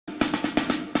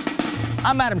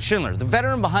I'm Adam Schindler. The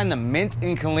veteran behind the Mint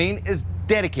in Killeen is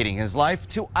dedicating his life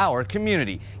to our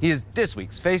community. He is this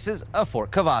week's Faces of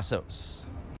Fort Cavazos.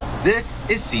 This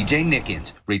is C.J.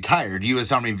 Nickens, retired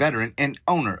U.S. Army veteran and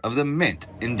owner of the Mint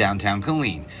in downtown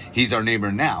Killeen. He's our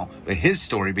neighbor now, but his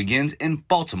story begins in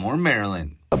Baltimore,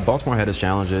 Maryland. Baltimore had its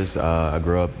challenges. I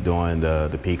grew up during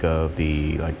the peak of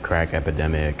the crack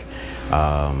epidemic.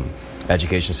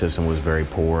 Education system was very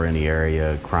poor in the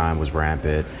area. Crime was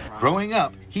rampant. Growing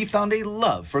up, he found a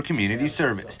love for community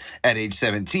service. At age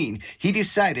 17, he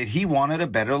decided he wanted a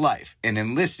better life and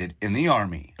enlisted in the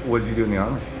Army. What did you do in the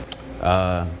Army?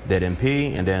 Did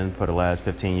MP, and then for the last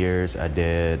 15 years, I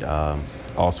did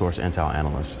all sorts of intel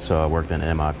analyst. So I worked in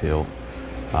the MI field,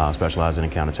 specializing in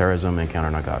counterterrorism and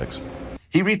counter-narcotics.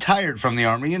 He retired from the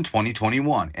Army in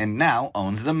 2021 and now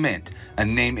owns the Mint, a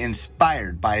name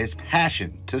inspired by his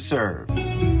passion to serve.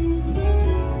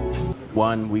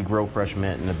 One, we grow fresh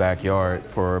mint in the backyard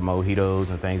for mojitos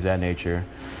and things of that nature.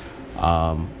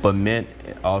 But mint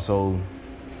also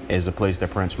is a place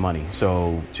that prints money.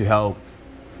 So to help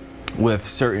with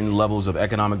certain levels of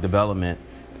economic development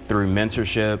through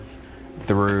mentorship,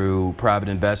 through private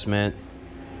investment,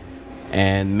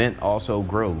 and mint also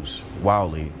grows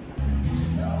wildly.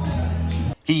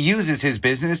 He uses his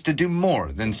business to do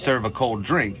more than serve a cold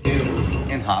drink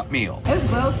and hot meal.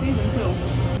 It's well seasoned too.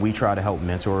 We try to help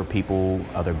mentor people,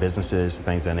 other businesses,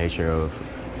 things of that nature of,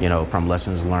 from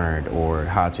lessons learned or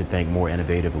how to think more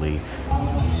innovatively.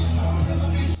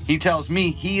 He tells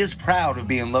me he is proud of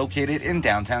being located in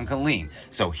downtown Killeen,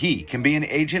 so he can be an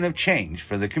agent of change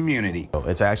for the community.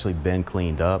 It's actually been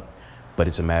cleaned up, but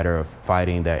it's a matter of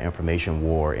fighting that information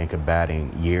war and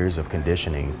combating years of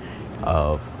conditioning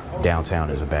of downtown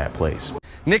is a bad place.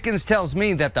 Nickens tells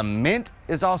me that the Mint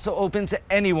is also open to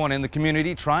anyone in the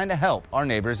community trying to help our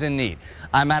neighbors in need.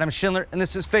 I'm Adam Schindler, and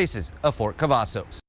this is Faces of Fort Cavazos.